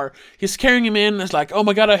his car, he's carrying him in, and it's like, oh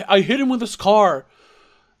my god, I hit him with his car.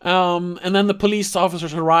 And then the police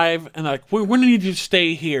officers arrive and they're like, we're going to need you to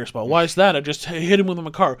stay here. So, why is that? I just hit him with my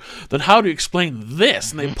car. Then how do you explain this?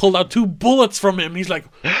 And they pulled out 2 bullets from him. He's like,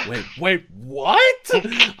 wait, what?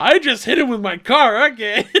 I just hit him with my car.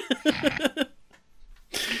 Okay.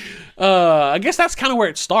 I guess that's kind of where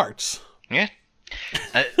it starts. Yeah.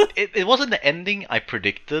 It wasn't the ending I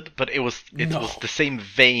predicted, but it was the same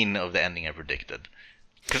vein of the ending I predicted.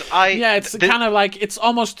 It's kind of like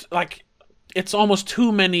it's almost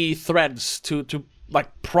too many threads to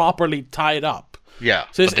like properly tie it up. Yeah,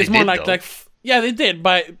 so it's more like yeah, they did,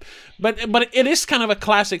 but it is kind of a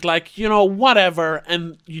classic, like, whatever,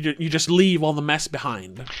 and you just leave all the mess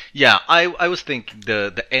behind. Yeah, I was thinking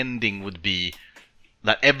the ending would be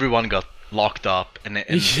that everyone got locked up, and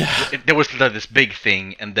there was this big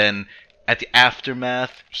thing, and then at the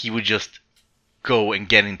aftermath he would just go and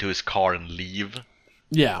get into his car and leave.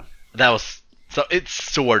 Yeah, that was. So it's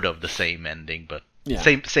sort of the same ending, but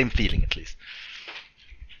same feeling at least.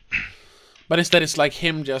 But instead it's like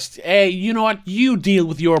him just, hey, you know what? You deal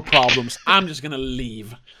with your problems. I'm just going to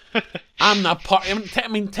leave. I'm not part. I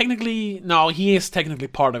mean, technically, no, he is technically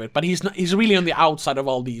part of it, but he's not. He's really on the outside of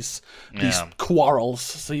all these quarrels.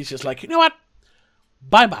 So he's just like, you know what?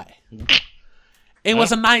 Bye bye. It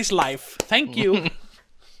was a nice life. Thank you.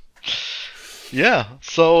 Yeah.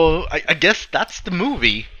 So I guess that's the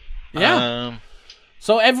movie. Yeah.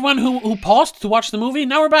 So everyone who paused to watch the movie,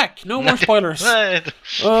 now we're back. No more spoilers. There's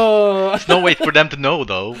no way for them to know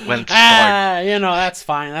though when to start. That's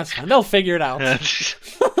fine. That's fine. They'll figure it out.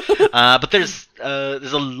 But there's a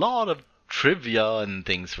lot of trivia and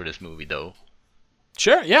things for this movie though.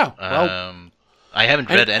 Sure. Yeah. Well, I haven't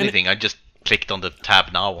read anything. I just clicked on the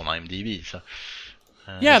tab now on IMDb. So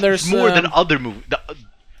there's more than other movies.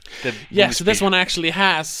 So this one actually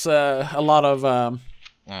has a lot of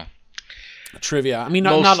trivia. I mean,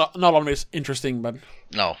 not always interesting, but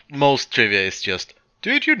no, most trivia is just.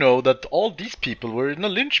 Did you know that all these people were in a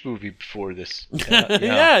Lynch movie before this?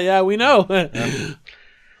 Yeah, we know.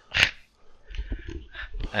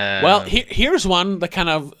 Well, here's one that kind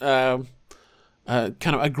of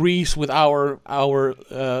agrees with our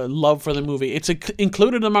love for the movie. It's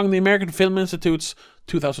included among the American Film Institute's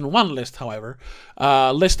 2001 list, however.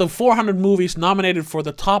 List of 400 movies nominated for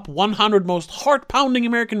the top 100 most heart-pounding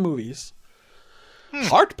American movies.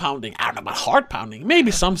 Heart-pounding? I don't know about heart-pounding.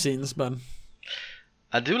 Maybe some scenes, but...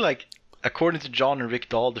 I do like, according to John and Rick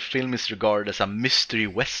Dahl, the film is regarded as a mystery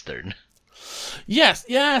western. Yes,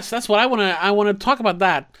 that's what I want to talk about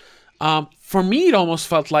that. For me, it almost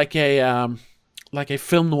felt like a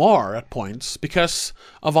film noir at points because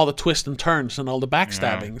of all the twists and turns and all the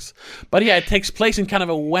backstabbings. Yeah. But yeah, it takes place in kind of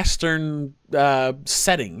a western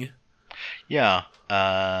setting. Yeah,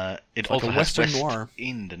 it also like has western West noir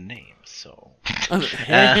in the name, so... That's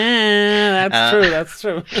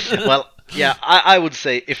true. Well, yeah, I would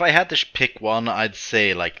say if I had to pick one, I'd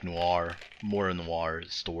say like noir, more a noir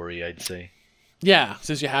story, I'd say. Yeah,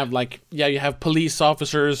 since you have you have police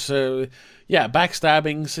officers,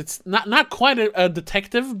 backstabbings. It's not quite a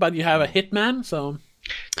detective, but you have a hitman. So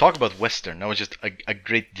talk about western. That was just a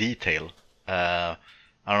great detail. I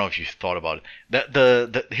don't know if you thought about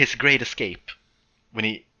it. His great escape when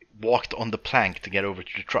he walked on the plank to get over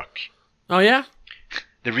to the truck. Oh yeah.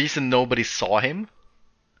 The reason nobody saw him,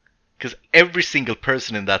 because every single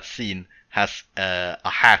person in that scene has a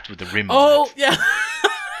hat with a rim on it. Oh yeah.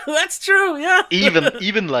 That's true, yeah.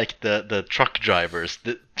 even like the truck drivers,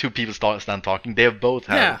 the two people stand talking, they both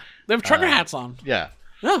have they have trucker hats on. Yeah.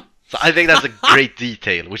 Yeah. So I think that's a great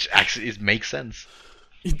detail, which actually makes sense.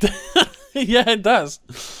 Yeah, it does.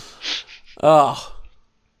 Oh.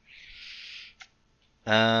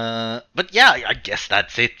 But yeah, I guess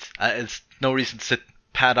that's it. It's no reason to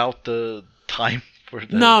pad out the time for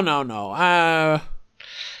the. No.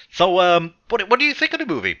 So what do you think of the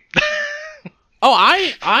movie? Oh,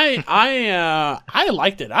 I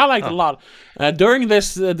liked it. I liked it a lot. During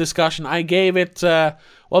this discussion, I gave it.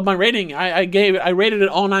 My rating. I rated it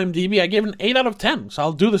on IMDb. I gave it an 8 out of 10. So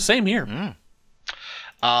I'll do the same here.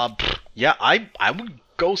 Yeah, I would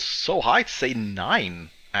go so high to say 9.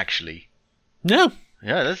 Actually. Yeah.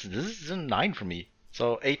 Yeah, this is a 9 for me.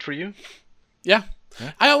 So 8 for you. Yeah.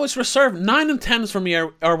 I always reserve 9 and 10s for me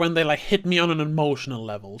are when they like hit me on an emotional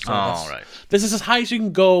level. So right. This is as high as you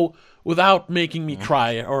can go without making me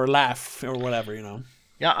cry or laugh or whatever, you know.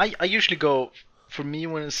 Yeah, I usually go, for me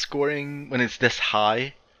when it's scoring, when it's this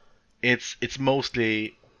high, it's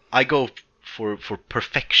mostly, I go for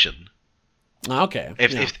perfection. Okay.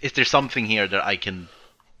 If there's something here that I can,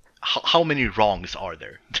 how many wrongs are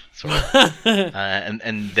there?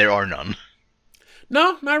 And there are none.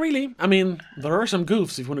 No, not really. I mean, there are some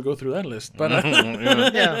goofs if you want to go through that list, but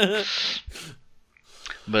yeah.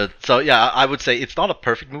 But so yeah, I would say it's not a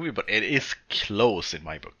perfect movie, but it is close in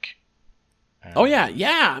my book.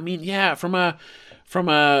 I mean, yeah, from a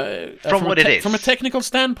technical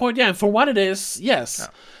standpoint, yeah, and for what it is, yes,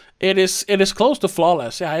 it is close to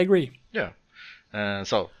flawless. Yeah, I agree. Yeah.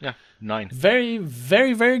 9. Very,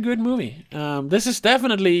 very, very good movie. This is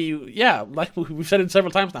definitely, like we've said it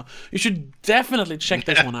several times now. You should definitely check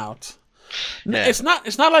this one out. Yeah. It's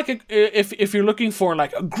not like if you're looking for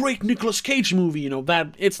like a great Nicolas Cage movie, you know,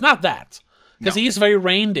 that it's not that, because he is very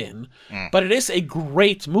reined in, but it is a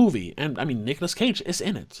great movie, and I mean Nicolas Cage is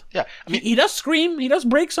in it. Yeah, I mean he does scream, he does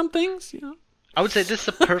break some things, you know. I would say this is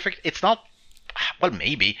a perfect. It's not, well,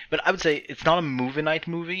 maybe, but I would say it's not a movie night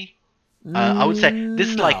movie. I would say this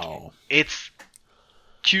is like it's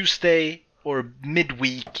Tuesday or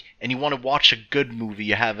midweek, and you want to watch a good movie.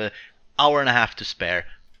 You have an hour and a half to spare.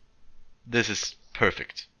 This is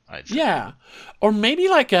perfect, I'd say. Yeah, or maybe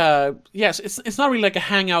like it's not really like a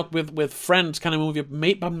hangout with friends kind of movie,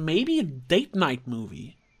 but maybe a date night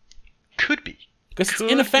movie. Could be. because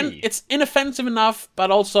it's inoffensive enough,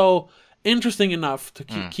 but also interesting enough to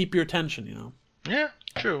keep your attention. You know. Yeah,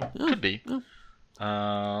 true. Yeah, could be. Yeah.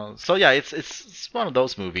 So yeah, it's one of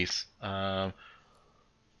those movies.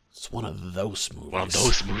 It's one of those movies. One of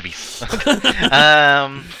those movies.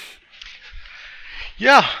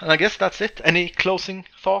 Yeah, and I guess that's it. Any closing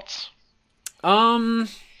thoughts? No,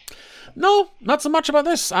 not so much about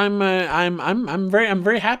this. I'm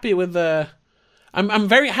very happy with the. I'm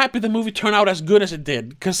very happy the movie turned out as good as it did,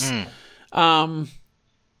 because I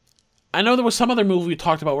know there was some other movie we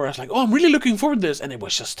talked about where I was like, oh, I'm really looking forward to this, and it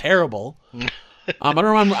was just terrible. I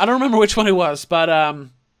don't remember which one it was, but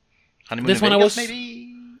this one was maybe.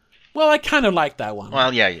 Well, I kind of liked that one.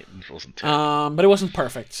 Well, yeah, it wasn't terrible. But it wasn't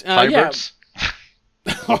perfect. Firebirds? Yeah.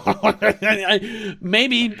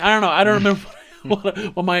 Maybe, I don't know. I don't remember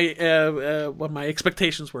what my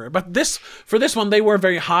expectations were. But for this one, they were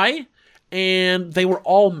very high, and they were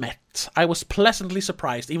all met. I was pleasantly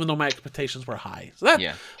surprised, even though my expectations were high. So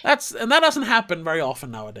that doesn't happen very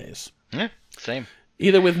often nowadays. Yeah, same.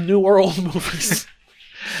 Either with new or old movies.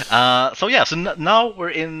 So now we're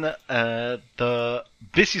in the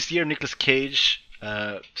busiest year Nicolas Cage,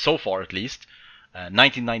 so far at least,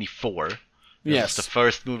 1994. Yes. This is the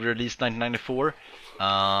first movie released 1994,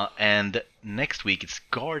 and next week it's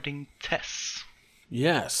Guarding Tess.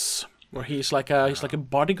 Yes, where he's like a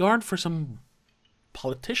bodyguard for some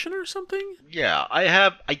politician or something. Yeah,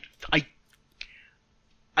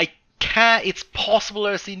 it's possible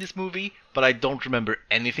I've seen this movie, but I don't remember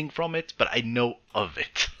anything from it, but I know of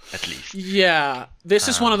it, at least. Yeah, this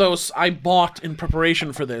is one of those I bought in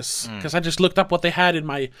preparation for this, because I just looked up what they had in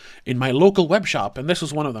my local web shop, and this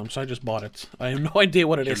was one of them, so I just bought it. I have no idea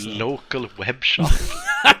what it is. Your local web shop?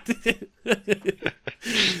 I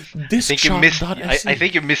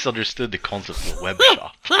think you misunderstood the concept of a web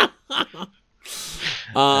shop.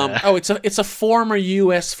 It's a former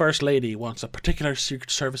U.S. First Lady wants a particular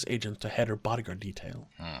Secret Service agent to head her bodyguard detail,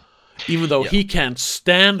 even though he can't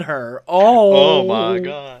stand her. Oh my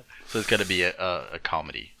god! So it's gonna be a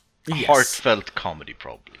comedy, a heartfelt comedy,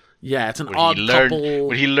 probably. Yeah, it's an odd couple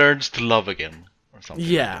where he learns to love again, or something.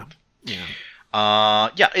 Yeah,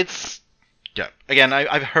 like that. Again,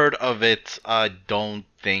 I've heard of it. I don't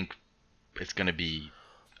think it's gonna be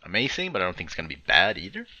amazing, but I don't think it's gonna be bad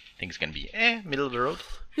either. I think it's gonna be middle of the road.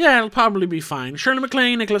 Yeah, it'll probably be fine. Shirley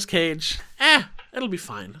MacLaine, Nicolas Cage. It'll be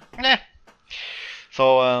fine.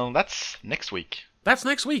 So that's next week. That's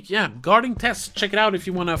next week, yeah. Guarding Tess. Check it out if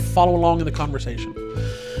you want to follow along in the conversation.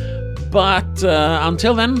 But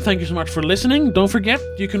until then, thank you so much for listening. Don't forget,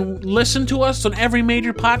 you can listen to us on every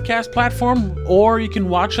major podcast platform, or you can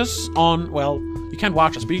watch us on, well, you can't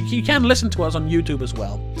watch us, but you can listen to us on YouTube as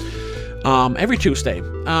well. Every Tuesday.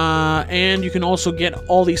 And you can also get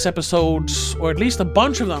all these episodes, or at least a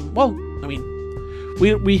bunch of them. Well, I mean,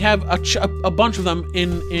 we have a bunch of them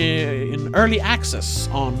in early access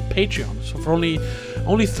on Patreon. So for only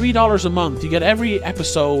 $3 a month, you get every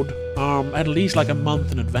episode at least like a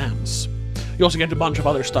month in advance. You also get a bunch of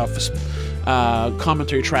other stuff,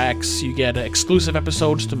 commentary tracks. You get exclusive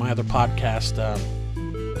episodes to my other podcast.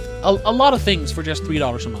 A lot of things for just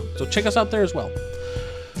 $3 a month. So check us out there as well.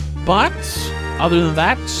 But other than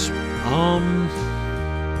that,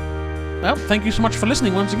 well, thank you so much for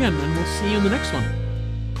listening once again, and we'll see you in the next one.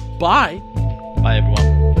 Bye. Bye,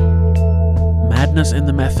 everyone. Madness in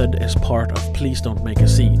the Method is part of Please Don't Make a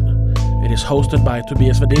Scene. It is hosted by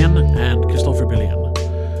Tobias Vedén and Christopher Billén.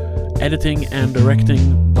 Editing and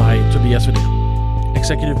directing by Tobias Vedén.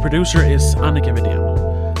 Executive producer is Annika Vedén.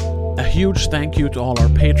 A huge thank you to all our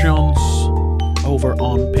Patreons over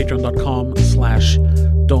on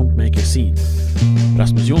patreon.com/Don't Make a Scene.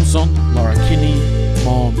 Rasmus Jonsson, Laura Kinney,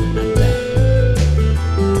 Mom, and Dad.